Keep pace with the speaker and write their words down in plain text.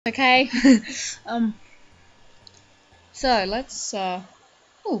Okay. So let's oh,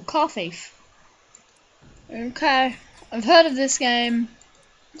 car thief. Okay, I've heard of this game.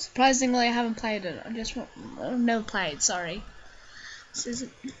 Surprisingly, I haven't played it. I've never played. Sorry.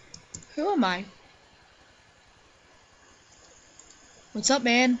 Who am I? What's up,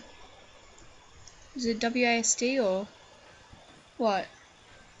 man? Is it WASD or what?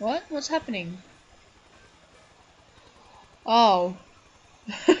 What? What's happening? Oh.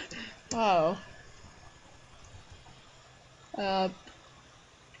 Oh. How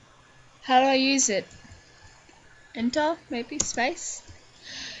do I use it? Enter? Maybe? Space?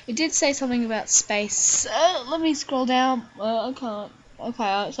 It did say something about space. Let me scroll down. I can't.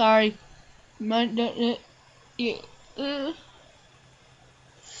 Okay, sorry.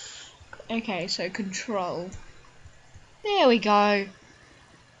 Okay, so control. There we go.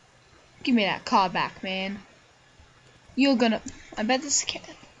 Give me that car back, man. You're gonna... I bet this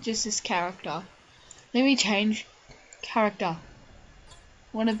just this character. Let me change character.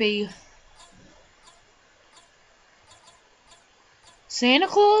 Wanna be Santa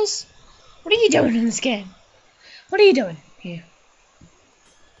Claus? What are you doing in this game? What are you doing here?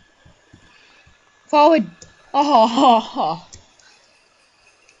 Forward. Oh, ho, ho.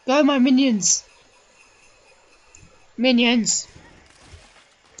 Go, my minions. Minions.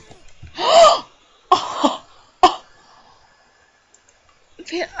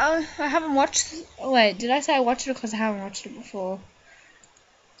 I haven't watched. Oh, wait, did I say I watched it? Because I haven't watched it before.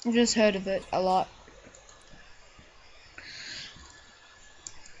 I've just heard of it a lot.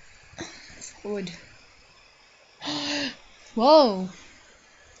 Forward. Whoa.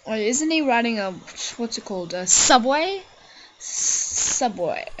 Oh, isn't he riding a, what's it called, a subway?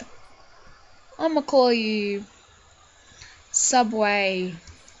 Subway. I'ma call you Subway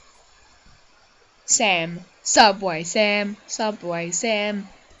Sam. Subway Sam. Subway Sam.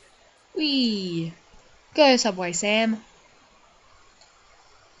 Wee. Go, Subway Sam.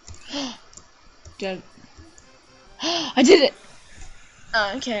 I did it!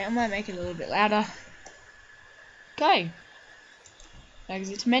 Oh, okay, I might make it a little bit louder. Go.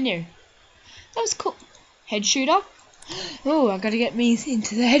 Exit to menu. That was cool. Head shooter. Oh, I gotta get me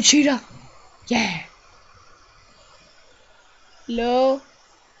into the head shooter. Yeah. Hello.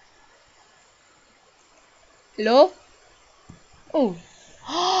 Hello. Oh.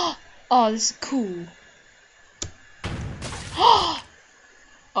 Oh, this is cool.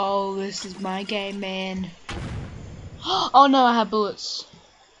 Oh, this is my game, man. Oh no, I have bullets.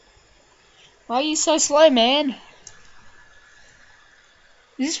 Why are you so slow, man?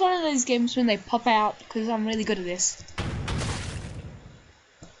 Is this one of those games when they pop out? Because I'm really good at this.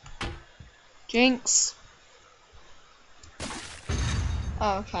 Jinx.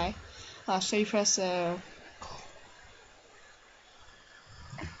 Oh, okay. So you press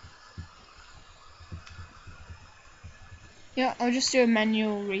yeah, I'll just do a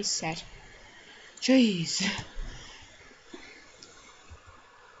manual reset. Jeez.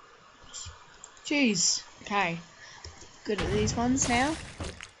 Jeez. Okay. Good at these ones now.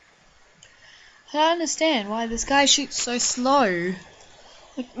 I don't understand why this guy shoots so slow.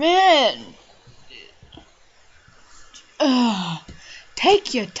 Like, man. Ugh.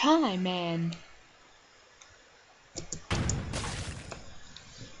 Take your time, man.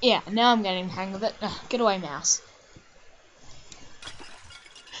 Yeah, now I'm getting the hang of it. Ugh, get away, mouse.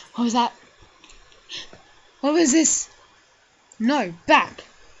 What was that? What was this? No, back.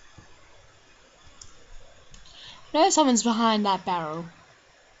 No, someone's behind that barrel.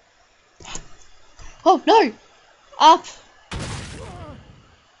 Oh, no! Up!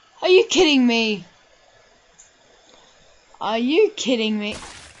 Are you kidding me? Are you kidding me?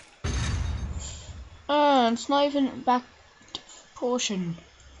 It's not even back to portion.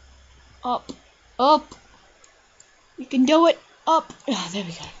 Up. Up! You can do it! Up! Oh, there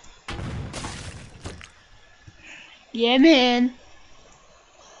we go. Yeah, man.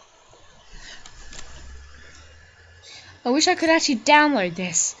 I wish I could actually download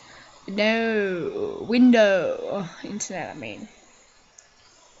this. No. Window. Internet, I mean.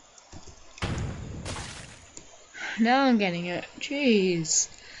 Now I'm getting it. Jeez.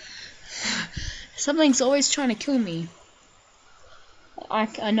 Something's always trying to kill me.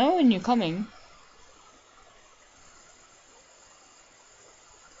 I know when you're coming.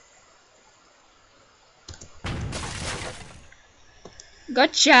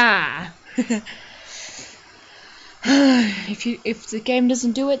 Gotcha! If the game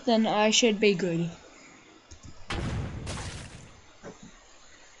doesn't do it, then I should be good.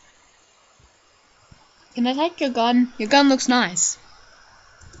 Can I take your gun? Your gun looks nice.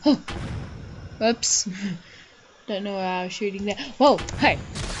 Oh. Whoops. Don't know where I was shooting there. Whoa, hey.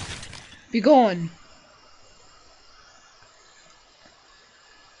 Be gone.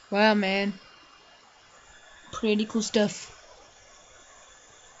 Wow, man. Pretty cool stuff.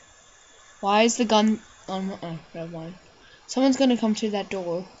 Why is the gun on? Oh, never mind. Someone's gonna come through that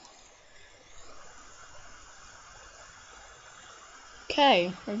door.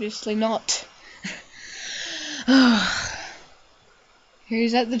 Okay, obviously not.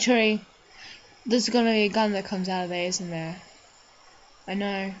 Who's at the tree? There's gonna be a gun that comes out of there, isn't there? I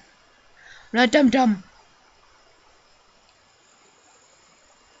know. I'm not dumb.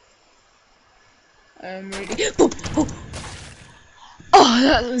 I'm ready. Oh,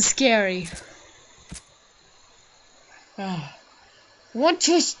 that was scary. Oh. Want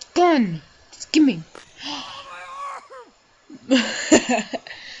your gun? Just give me.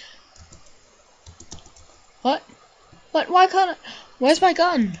 What? What? Why can't I? Where's my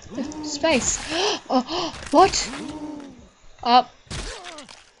gun? Space. Oh, what? Up.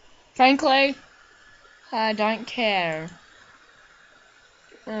 Frankly, I don't care.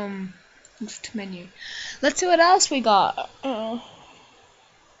 Left menu. Let's see what else we got.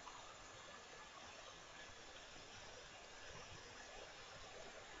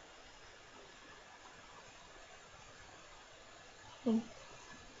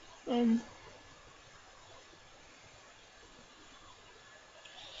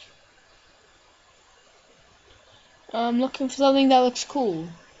 I'm looking for something that looks cool.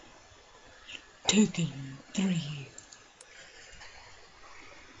 Token 3.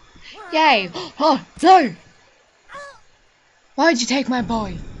 Yay! Oh no! Why'd you take my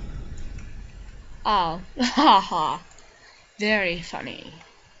boy? Oh, haha. Very funny.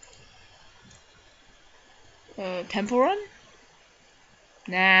 Temple Run?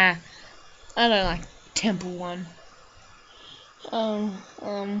 Nah, I don't like Temple Run.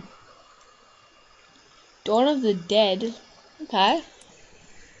 Dawn of the Dead. Okay.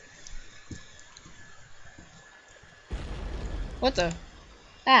 What the?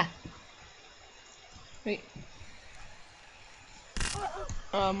 Ah. Wait.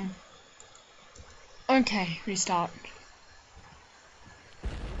 Okay, restart.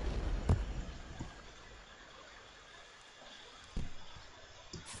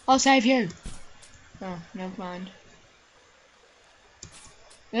 I'll save you. Oh, never mind.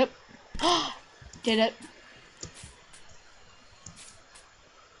 Yep. Did it.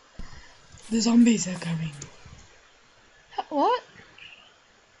 The zombies are coming. What?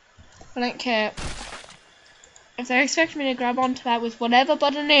 I don't care. If they expect me to grab onto that with whatever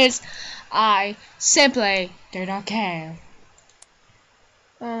button it is, I simply do not care.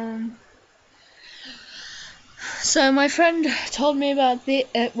 So my friend told me about the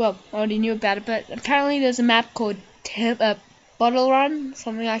well, I already knew about it, but apparently there's a map called Bottle Run,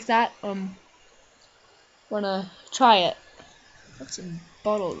 something like that. Wanna try it? What's a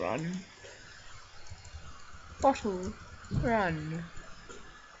bottle run? Bottle run.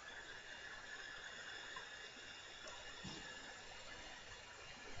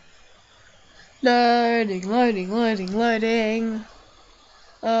 Loading.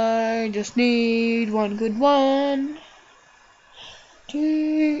 I just need one good one.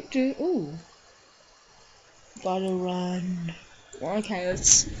 Ooh. Bottle run. Okay,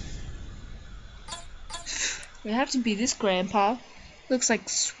 let's. We have to be this grandpa. Looks like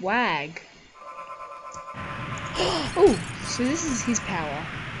swag. Oh, so this is his power.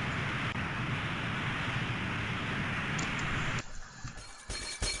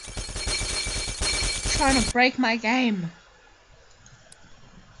 Trying to break my game.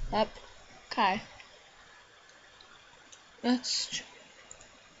 Up. Okay. Let's.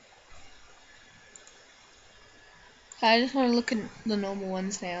 I just want to look at the normal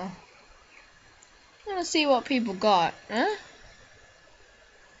ones now. I want to see what people got. Huh?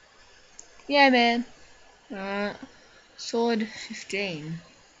 Yeah, man. Sword 15.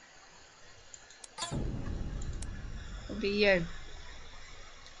 That'll be you.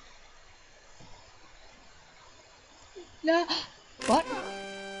 No. What?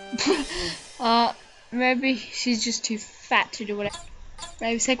 Maybe she's just too fat to do whatever.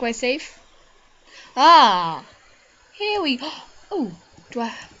 Maybe Segway safe? Ah! Here we go. Oh, do I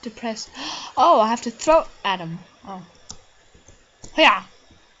have to press? Oh, I have to throw at him. Oh. Hiya!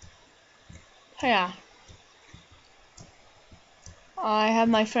 Hiya. I have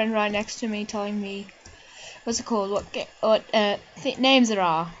my friend right next to me telling me, what's it called? What names there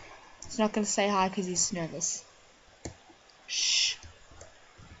are. He's not going to say hi because he's nervous. Shh.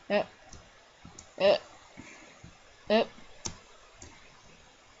 Yep.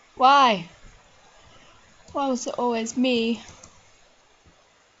 Why? Why was it always me?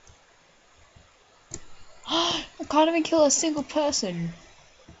 I can't even kill a single person.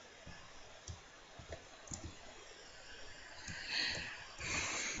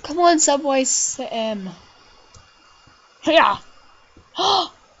 Come on, Subway Sam. Yeah.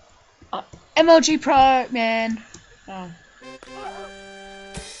 MLG Pro, man. Oh.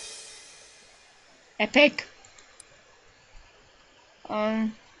 Epic.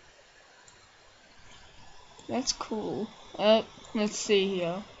 That's cool. Let's see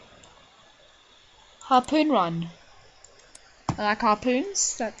here. Harpoon run. I like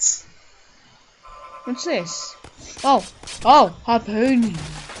harpoons. That's. What's this? Oh, harpoon.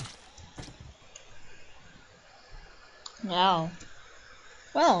 Wow.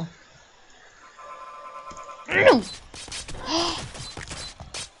 Well.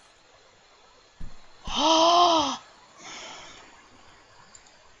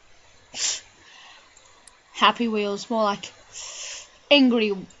 Happy wheels, more like angry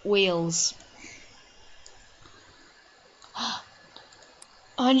wheels.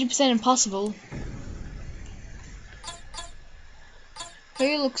 100% impossible.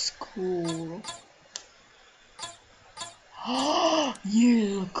 He looks cool.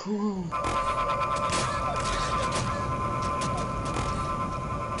 You look cool.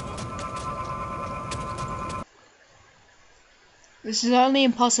 This is only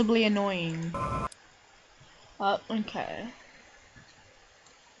impossibly annoying. Okay.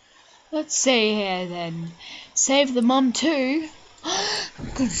 Let's see here then. Save the mum too. I'm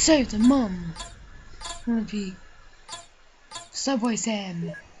gonna save the mum. I'm gonna be Subway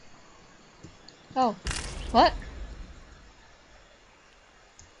Sam. Oh, what?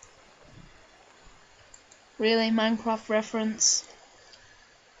 Really, Minecraft reference?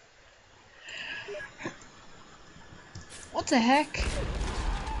 What the heck?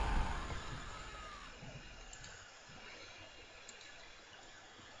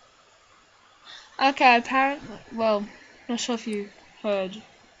 Okay, apparently, well, not sure if you heard.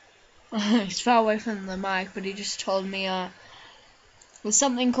 He's far away from the mic, but he just told me, there's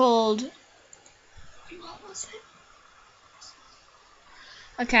something called. What was it?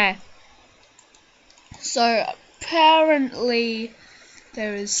 Okay. So apparently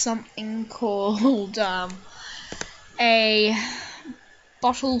there is something called a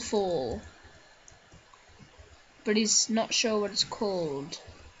bottle fall, but he's not sure what it's called.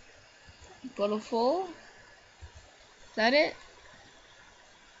 Bottle fall? Is that it?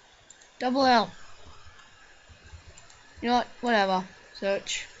 Double L. You know what? Whatever.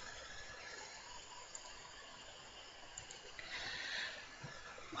 Search.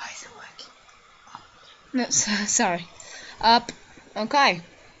 Why is it working? No, sorry. Up. Okay.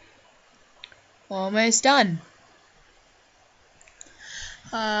 Almost done.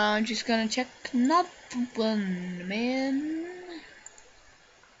 I'm just gonna check another one, man.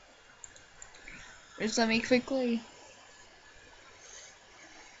 Just let me quickly.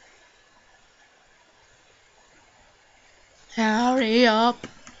 Hurry up.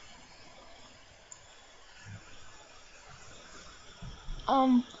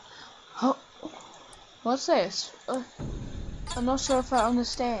 What's this? I'm not sure if I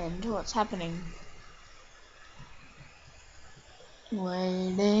understand what's happening.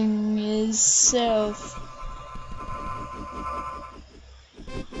 Waiting is self.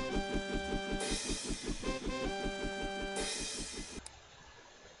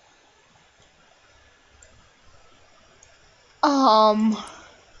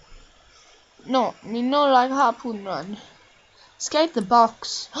 No, you know, like harpoon run. Escape the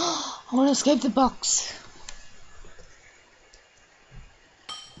box. I want to escape the box.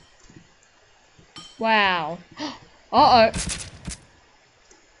 Wow. Uh-oh.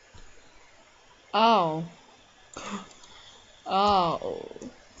 Oh. Oh.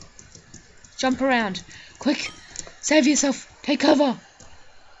 Jump around. Quick. Save yourself. Take cover.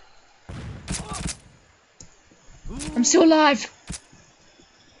 I'm still alive.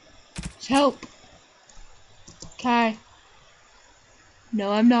 Help. Okay.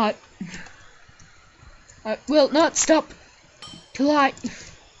 No, I'm not. I will not stop till I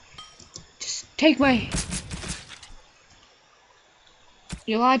just take my.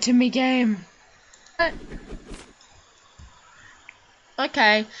 You lied to me, game.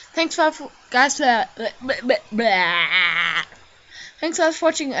 Okay. Thanks for guys for thanks for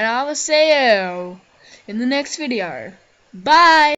watching, and I will see you in the next video. Bye.